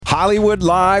Hollywood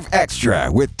Live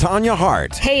Extra with Tanya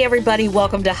Hart. Hey, everybody.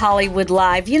 Welcome to Hollywood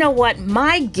Live. You know what?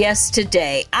 My guest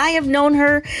today, I have known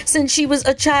her since she was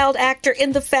a child actor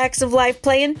in The Facts of Life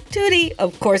playing Tootie.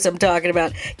 Of course, I'm talking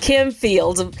about Kim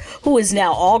Fields, who is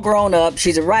now all grown up.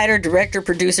 She's a writer, director,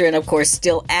 producer, and of course,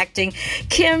 still acting.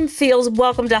 Kim Fields,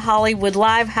 welcome to Hollywood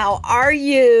Live. How are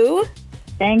you?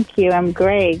 Thank you. I'm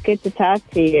great. Good to talk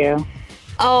to you.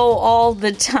 Oh, all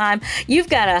the time. You've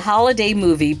got a holiday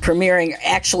movie premiering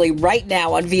actually right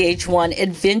now on VH1,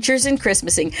 Adventures in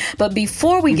Christmasing. But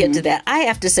before we get to that, I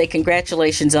have to say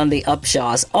congratulations on the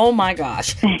Upshaws. Oh, my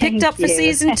gosh. Picked up for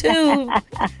season 2.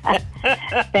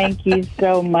 Thank you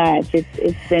so much.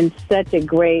 It's been such a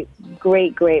great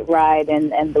ride.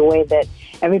 And the way that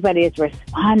everybody has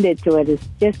responded to it has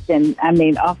just been,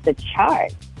 off the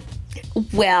chart.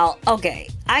 Well, okay.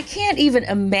 I can't even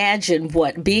imagine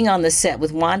what being on the set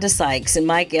with Wanda Sykes and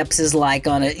Mike Epps is like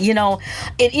on at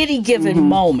any given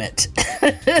moment.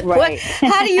 Right.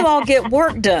 How do you all get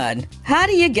work done? How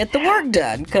do you get the work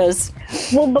done? Because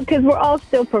we're all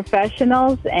still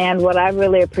professionals, and what I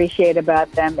really appreciate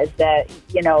about them is that,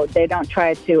 they don't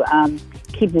try to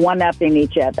keep one-upping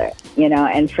each other,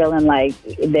 and feeling like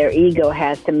their ego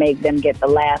has to make them get the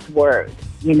last word.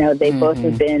 They both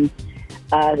have been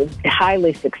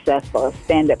highly successful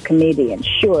stand-up comedians,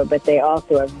 sure, but they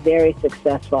also are very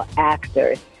successful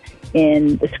actors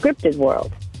in the scripted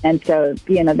world. And so,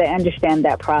 they understand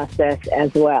that process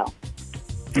as well.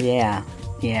 Yeah.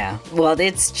 Well,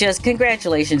 it's just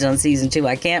congratulations on season 2.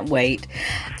 I can't wait.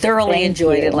 Thoroughly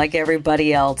enjoyed it like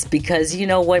everybody else, because you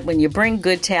know what? When you bring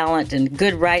good talent and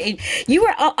good writing,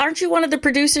 aren't you one of the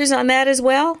producers on that as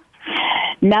well?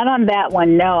 Not on that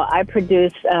one, no. I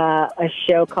produced a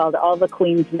show called All the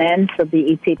Queen's Men for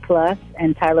BET Plus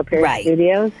and Tyler Perry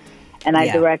Studios, and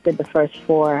I directed the first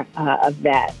 4 of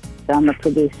that. So I'm a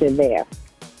producer there.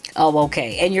 Oh,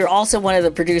 okay. And you're also one of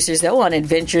the producers, though, on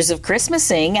Adventures of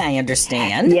Christmasing, I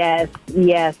understand.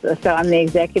 Yes. So I'm the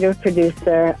executive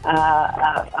producer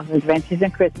of Adventures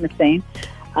in Christmasing,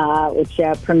 which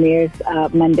premieres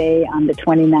Monday on the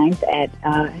 29th at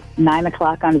 9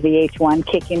 o'clock on VH1,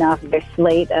 kicking off their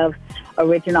slate of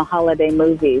original holiday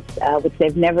movies, which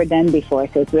they've never done before.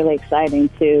 So it's really exciting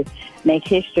to make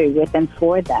history with and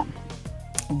for them.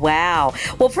 Wow.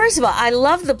 Well, first of all, I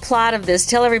love the plot of this.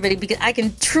 Tell everybody, because I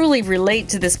can truly relate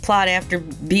to this plot after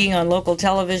being on local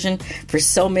television for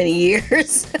so many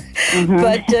years.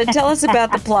 But tell us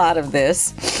about the plot of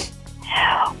this.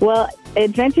 Well,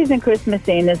 Adventures in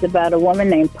Christmasing is about a woman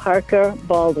named Parker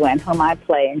Baldwin, whom I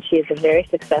play, and she is a very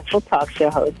successful talk show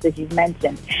host, as you've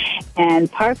mentioned. And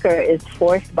Parker is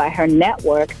forced by her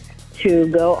network to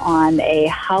go on a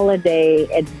holiday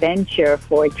adventure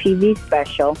for a TV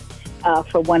special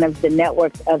for one of the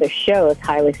network's other shows,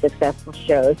 highly successful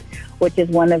shows, which is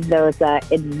one of those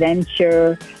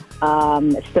adventure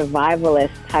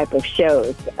survivalist type of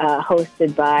shows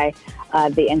hosted by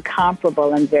the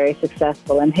incomparable and very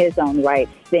successful in his own right,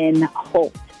 Finn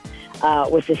Holt,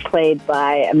 which is played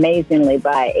amazingly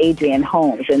by Adrian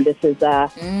Holmes. And this is the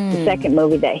second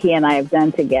movie that he and I have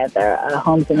done together.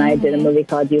 Holmes and I did a movie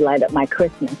called You Light Up My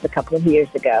Christmas a couple of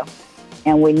years ago.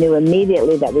 And we knew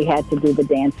immediately that we had to do the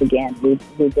dance again. We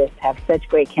just have such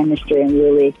great chemistry and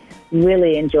really,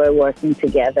 really enjoy working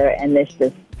together. And this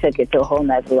just took it to a whole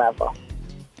nother level.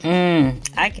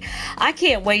 I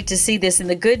can't wait to see this.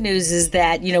 And the good news is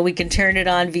that, we can turn it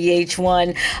on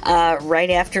VH1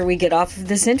 right after we get off of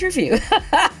this interview.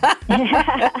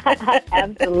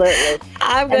 Absolutely.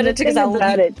 I'm going to think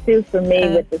about it, too, for me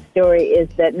with the story is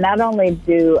that not only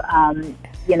do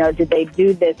they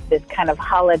do this kind of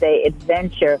holiday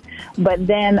adventure, but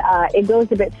then it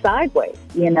goes a bit sideways,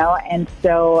 and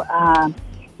so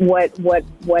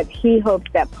what he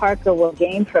hopes that Parker will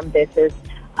gain from this is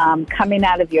coming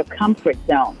out of your comfort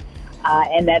zone.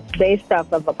 And that's based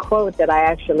off of a quote that I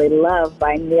actually love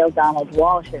by Neil Donald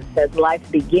Walsh. It says, life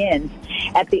begins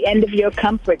at the end of your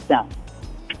comfort zone.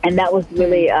 And that was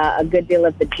really a good deal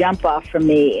of the jump off for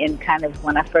me in kind of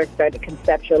when I first started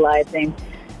conceptualizing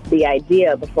the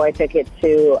idea before I took it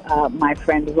to my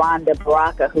friend Rhonda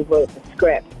Baraka, who wrote the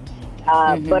script.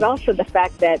 But also the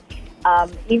fact that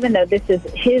even though this is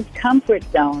his comfort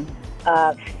zone,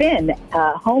 Finn,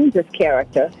 Holmes'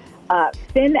 character,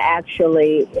 Finn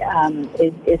actually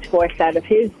is forced out of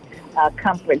his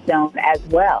comfort zone as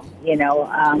well.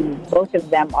 Both of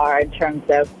them are in terms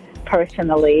of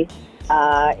personally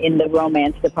in the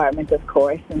romance department, of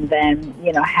course, and then,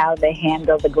 how they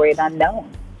handle the great unknown.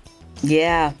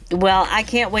 Yeah. Well, I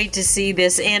can't wait to see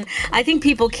this. And I think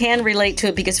people can relate to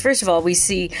it because, first of all, we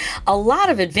see a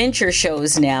lot of adventure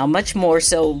shows now, much more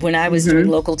so when I was doing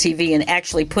local TV and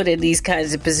actually put in these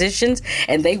kinds of positions,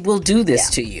 and they will do this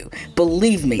to you.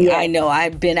 Believe me, I know.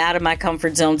 I've been out of my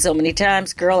comfort zone so many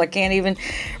times. Girl, I can't even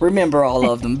remember all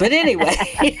of them. But anyway.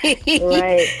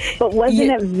 Right. But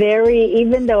wasn't it very,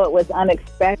 even though it was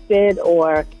unexpected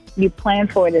or you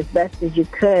planned for it as best as you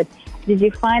could, did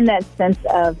you find that sense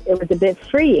of it was a bit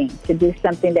freeing to do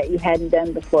something that you hadn't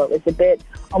done before? It was a bit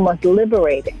almost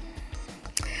liberating.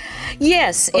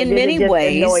 Yes, or in many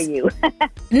ways. Annoy you?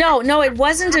 No, it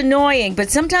wasn't annoying,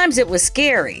 but sometimes it was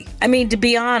scary. I mean, to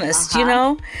be honest, you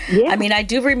know? Yeah. I mean, I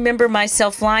do remember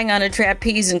myself flying on a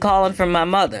trapeze and calling from my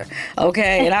mother,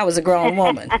 okay? And I was a grown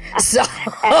woman. So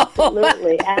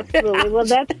Absolutely. Well,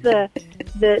 that's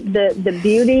the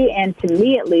beauty, and to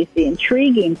me at least, the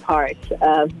intriguing part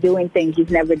of doing things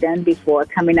you've never done before,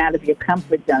 coming out of your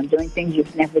comfort zone, doing things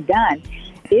you've never done,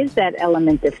 is that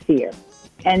element of fear.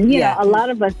 And, you know, a lot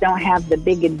of us don't have the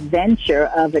big adventure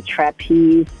of a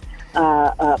trapeze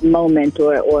moment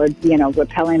or, you know,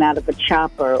 rappelling out of a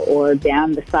chopper or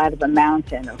down the side of a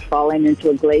mountain or falling into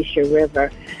a glacier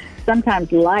river.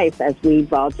 Sometimes life, as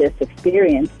we've all just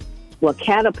experienced, will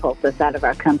catapult us out of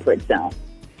our comfort zone.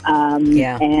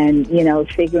 And, you know,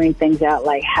 figuring things out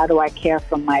like, how do I care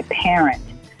for my parent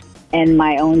and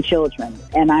my own children?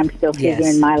 And I'm still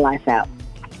figuring my life out.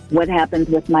 What happens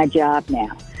with my job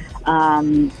now?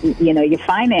 You know, your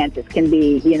finances can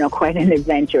be, you know, quite an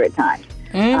adventure at times.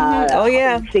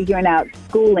 Figuring out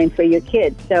schooling for your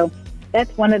kids. So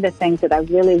that's one of the things that I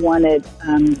really wanted,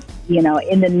 you know,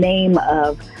 in the name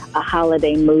of a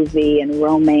holiday movie and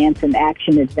romance and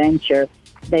action adventure,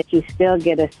 that you still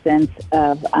get a sense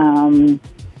of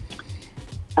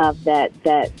that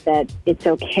it's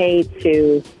okay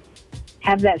to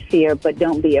have that fear, but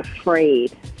don't be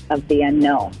afraid of the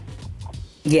unknown.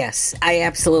 Yes, I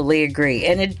absolutely agree.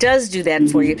 And it does do that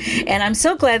for you. And I'm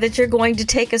so glad that you're going to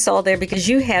take us all there because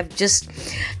you have just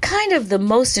kind of the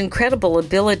most incredible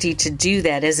ability to do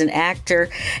that as an actor,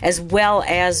 as well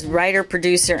as writer,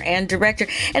 producer, and director.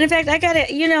 And in fact, I got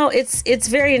to, you know, it's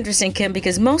very interesting, Kim,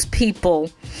 because most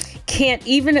people can't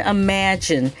even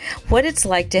imagine what it's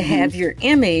like to have your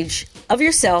image of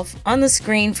yourself on the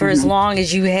screen for as long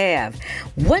as you have.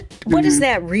 What is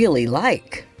that really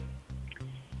like?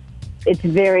 It's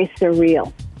very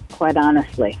surreal, quite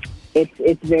honestly.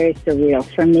 It's very surreal.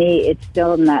 For me, it's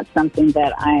still not something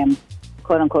that I am,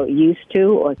 quote unquote, used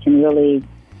to or can really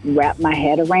wrap my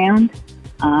head around.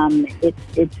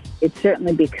 It's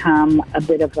certainly become a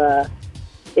bit of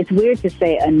it's weird to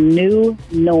say a new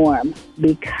norm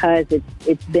because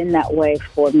it's been that way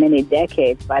for many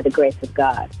decades by the grace of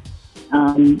God.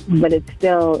 But it's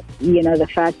still, you know, the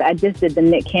fact that I just did the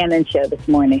Nick Cannon show this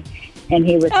morning. And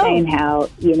he was saying how,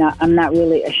 you know, I'm not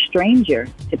really a stranger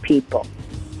to people,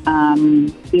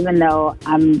 even though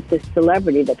I'm this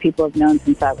celebrity that people have known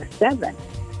since I was 7.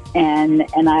 And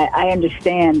I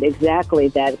understand exactly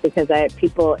that because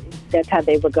people, that's how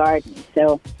they regard me.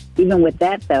 So even with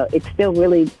that, though, it's still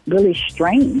really, really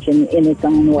strange in its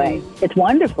own way. It's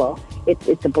wonderful.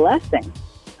 It's a blessing,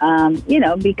 you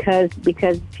know, because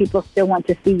people still want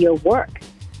to see your work.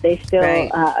 They still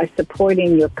are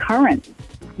supporting your current,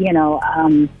 you know,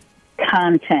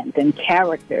 content and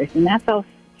characters, and that's all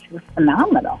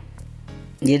phenomenal.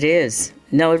 It is.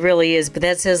 No, it really is. But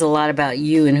that says a lot about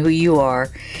you and who you are,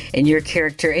 and your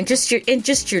character, and just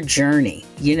your journey.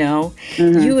 You know,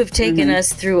 you have taken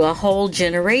us through a whole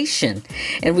generation,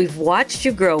 and we've watched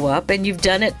you grow up, and you've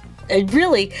done it.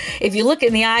 Really, if you look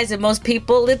in the eyes of most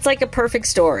people, it's like a perfect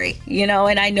story, you know,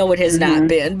 and I know it has not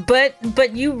been, but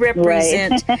you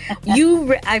represent,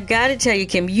 I've got to tell you,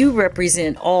 Kim, you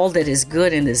represent all that is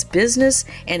good in this business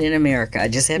and in America. I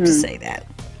just have to say that.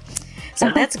 So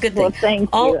that's a good thing. Well,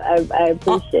 thank you. I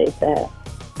appreciate that.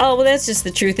 Oh, well, that's just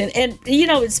the truth. And, you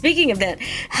know, speaking of that,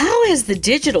 how has the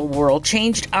digital world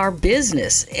changed our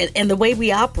business and the way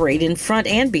we operate in front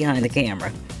and behind the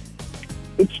camera?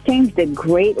 It's changed it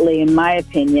greatly, in my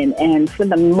opinion, and for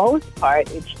the most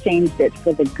part, it's changed it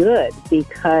for the good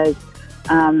because,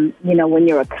 you know, when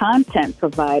you're a content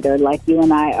provider like you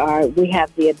and I are, we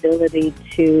have the ability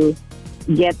to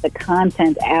get the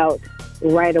content out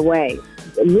right away,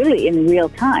 really in real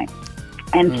time.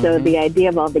 And so the idea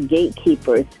of all the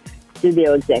gatekeepers,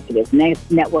 studio executives,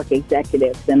 network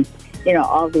executives, and, you know,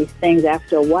 all these things,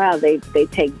 after a while, they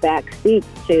take back seats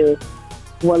to,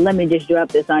 well, let me just drop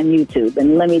this on YouTube,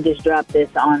 and let me just drop this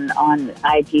on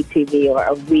IGTV or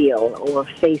a Reel or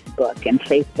Facebook and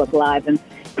Facebook Live. And,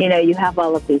 you know, you have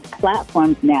all of these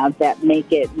platforms now that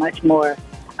make it much more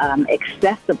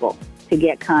accessible to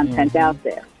get content out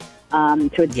there.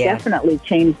 So it's Yeah. definitely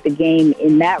changed the game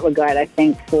in that regard, I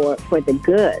think, for the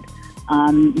good.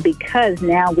 Because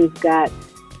now we've got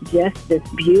just this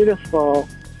beautiful,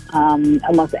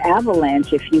 almost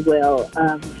avalanche, if you will,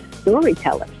 of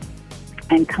storytellers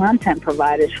and content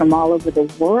providers from all over the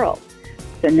world.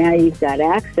 So now you've got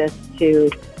access to,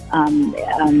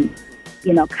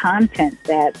 content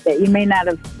that you may not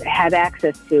have had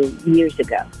access to years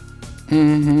ago.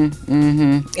 Mm-hmm.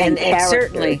 Mm-hmm. And characters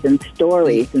certainly, and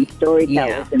stories and storytellers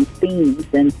Yeah. and themes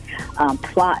and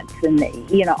plots and,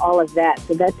 all of that.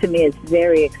 So that to me is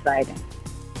very exciting.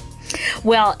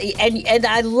 well, and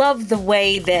I love the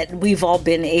way that we've all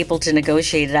been able to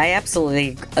negotiate it. I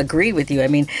absolutely agree with you. I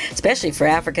mean, especially for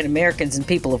African Americans and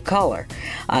people of color.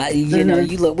 You know,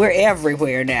 you look, we're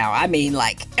everywhere now. I mean,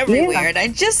 like everywhere, Yeah. and I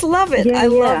just love it. Yeah, I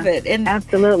love yeah. it, and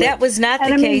Absolutely. that was not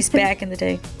And the I mean, case back in the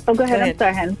day. Oh, go ahead. Go I'm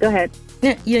sorry, Hen. Go ahead.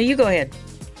 Yeah, you go ahead.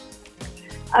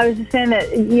 I was just saying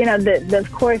that,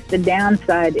 of course, the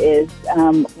downside is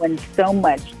when so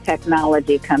much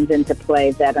technology comes into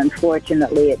play that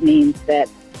unfortunately it means that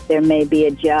there may be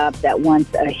a job that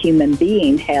once a human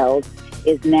being held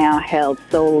is now held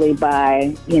solely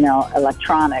by,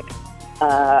 electronic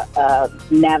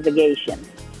navigation.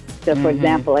 So, for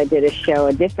example, I did a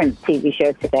different TV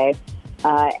show today,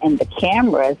 and the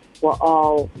cameras were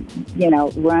all,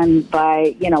 run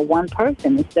by, one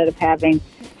person instead of having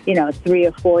 3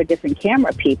 or 4 different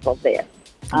camera people there.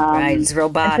 Right, it's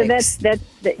robotics. So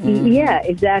yeah,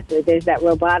 exactly. There's that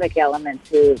robotic element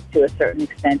to a certain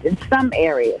extent in some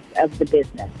areas of the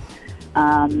business.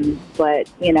 But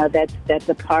that's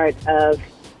a part of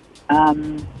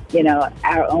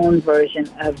our own version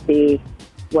of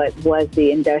what was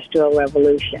the Industrial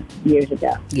Revolution years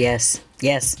ago. Yes.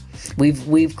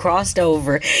 We've crossed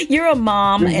over. You're a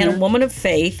mom and a woman of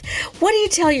faith. What do you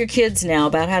tell your kids now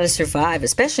about how to survive,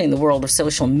 especially in the world of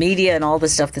social media and all the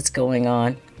stuff that's going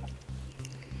on?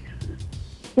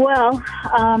 Well,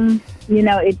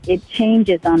 it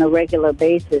changes on a regular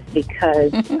basis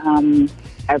because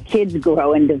our kids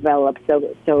grow and develop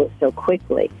so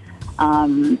quickly.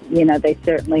 They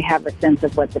certainly have a sense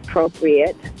of what's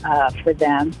appropriate for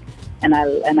them. And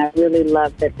I really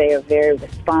love that they are very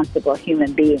responsible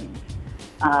human beings,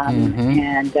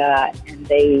 and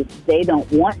they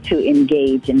don't want to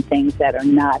engage in things that are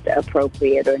not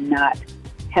appropriate or not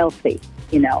healthy,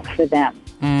 for them.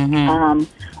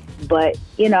 But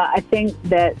I think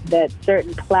that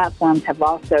certain platforms have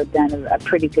also done a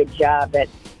pretty good job at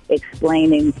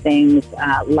explaining things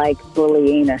like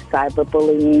bullying or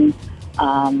cyberbullying,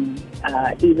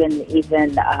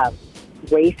 even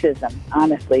racism,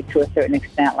 honestly, to a certain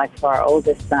extent, like for our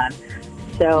oldest son.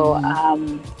 So,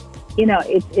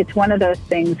 it's one of those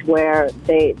things where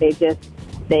they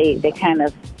kind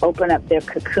of open up their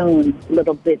cocoon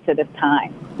little bits at a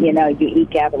time. You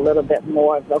eke out a little bit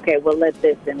more of, okay, we'll let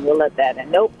this and we'll let that,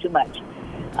 and nope, too much.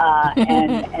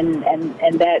 And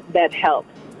that helps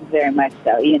very much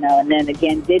so, and then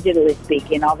again, digitally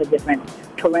speaking, all the different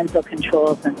parental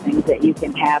controls and things that you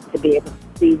can have to be able to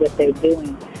see what they're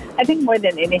doing. I think more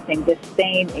than anything, just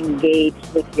staying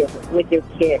engaged with your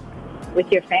kids, with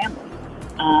your family.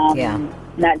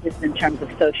 Not just in terms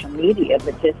of social media,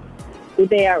 but just who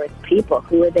they are as people.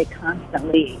 Who are they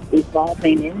constantly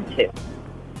evolving into?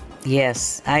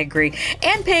 Yes, I agree.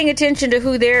 And paying attention to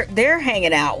who they're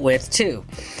hanging out with too.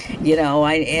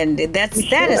 That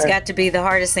has got to be the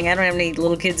hardest thing. I don't have any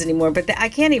little kids anymore, but I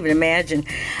can't even imagine.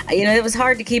 It was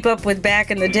hard to keep up with back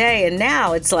in the day, and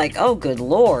now it's like, oh, good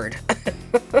Lord.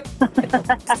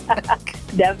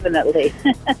 Definitely.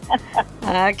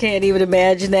 I can't even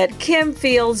imagine that. Kim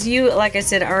Fields, you, like I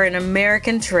said, are an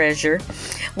American treasure.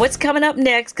 What's coming up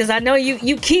next? Because I know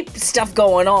you keep stuff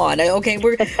going on. Okay,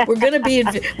 we're going to be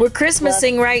we're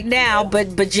Christmasing right now,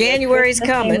 but January's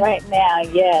coming right now.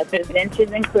 Yes,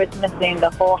 Adventures in Christmasing, the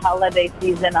whole holiday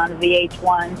season on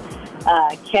VH1.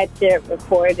 Catch it,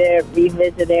 record it,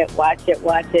 revisit it, watch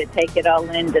it, take it all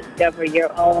in, discover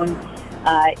your own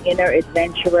inner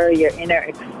adventurer, your inner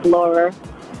explorer.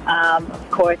 Of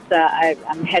course,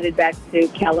 I'm headed back to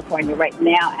California right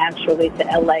now, actually to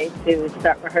LA to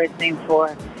start rehearsing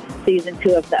for season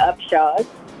 2 of The Upshaws.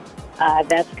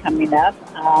 That's coming up.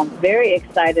 Very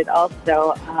excited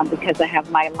also because I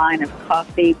have my line of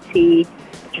coffee, tea,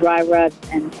 dry rubs,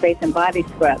 and face and body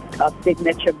scrubs called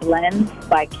Signature Blends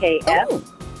by KF.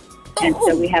 And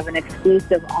so we have an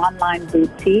exclusive online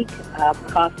boutique of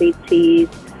coffee, teas,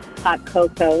 hot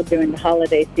cocoa during the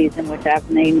holiday season, which I've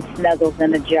named Snuggles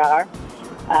in a Jar.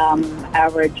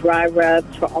 Our dry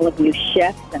rubs for all of you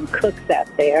chefs and cooks out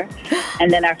there,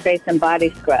 and then our face and body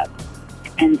scrubs.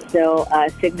 And so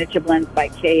Signature Blends by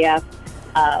KF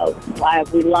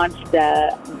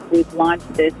We've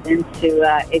launched this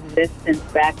into existence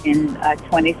back in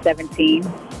 2017.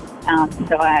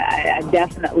 So I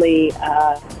definitely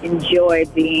enjoy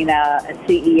being a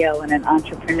CEO and an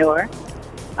entrepreneur.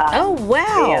 Oh,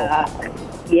 wow.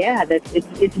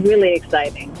 It's really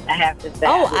exciting, I have to say.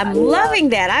 Oh, I'm loving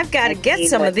that. I've got to get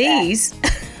some of these.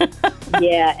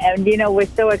 Yeah, and we're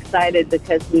so excited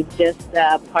because we just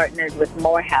partnered with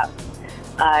Morehouse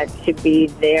to be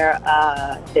their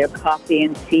coffee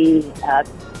and tea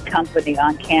company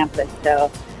on campus.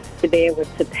 So to be able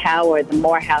to power the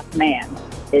Morehouse man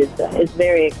is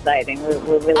very exciting.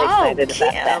 We're really excited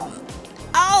about that.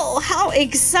 Oh, how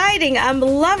exciting. I'm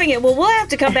loving it. Well, we'll have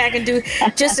to come back and do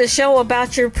just a show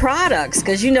about your products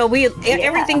because,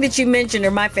 everything that you mentioned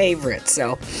are my favorites.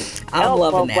 So I'm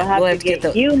loving that. We'll have to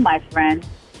get you, my friend,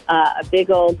 a big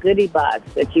old goodie box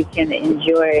that you can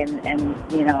enjoy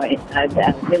and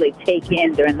really take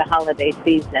in during the holiday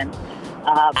season.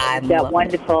 We've got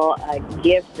wonderful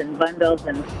gifts and bundles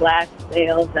and flash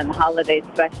sales and holiday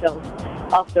specials,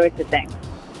 all sorts of things.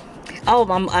 Oh,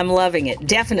 I'm loving it.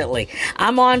 Definitely.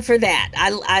 I'm on for that.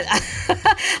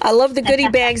 I love the goodie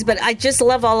bags, but I just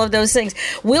love all of those things.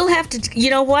 We'll have to,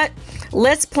 you know what?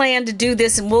 Let's plan to do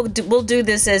this, and we'll do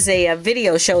this as a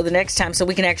video show the next time so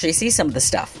we can actually see some of the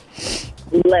stuff.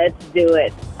 Let's do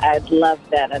it. I'd love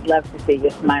that. I'd love to see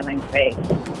your smiling face.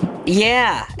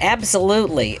 Yeah,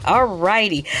 absolutely. All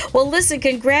righty. Well, listen,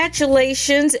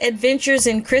 congratulations, Adventures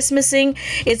in Christmasing.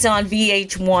 It's on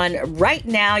VH1 right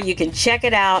now. You can check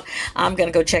it out. I'm going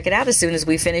to go check it out as soon as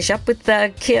we finish up with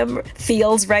Kim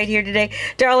Fields right here today.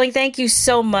 Darling, thank you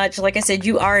so much. Like I said,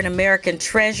 you are an American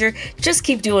treasure. Just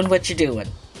keep doing what you're doing.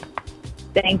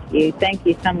 Thank you. Thank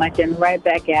you so much. And right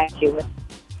back at you with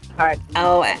heart.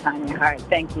 On your heart.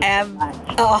 Thank you so much.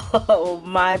 Oh,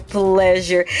 my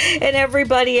pleasure. And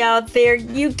everybody out there,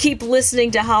 you keep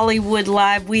listening to Hollywood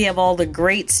Live. We have all the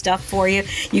great stuff for you.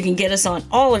 You can get us on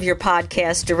all of your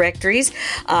podcast directories,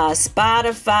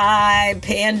 Spotify,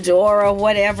 Pandora,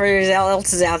 whatever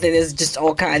else is out there. There's just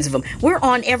all kinds of them. We're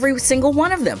on every single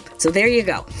one of them. So there you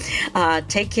go.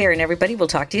 Take care, and everybody, we'll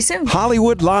talk to you soon.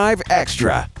 Hollywood Live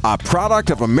Extra, a product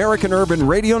of American Urban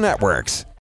Radio Networks.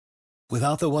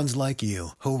 Without the ones like you,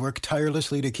 who work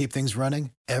tirelessly to keep things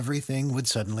running, everything would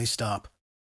suddenly stop.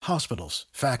 Hospitals,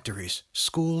 factories,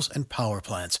 schools, and power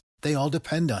plants, they all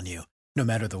depend on you. No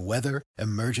matter the weather,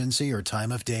 emergency, or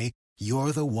time of day,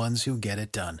 you're the ones who get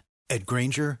it done. At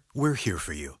Grainger, we're here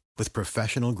for you with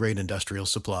professional-grade industrial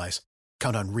supplies.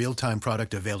 Count on real-time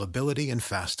product availability and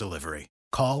fast delivery.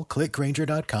 Call, click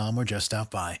Grainger.com, or just stop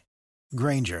by.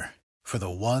 Grainger, for the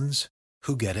ones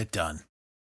who get it done.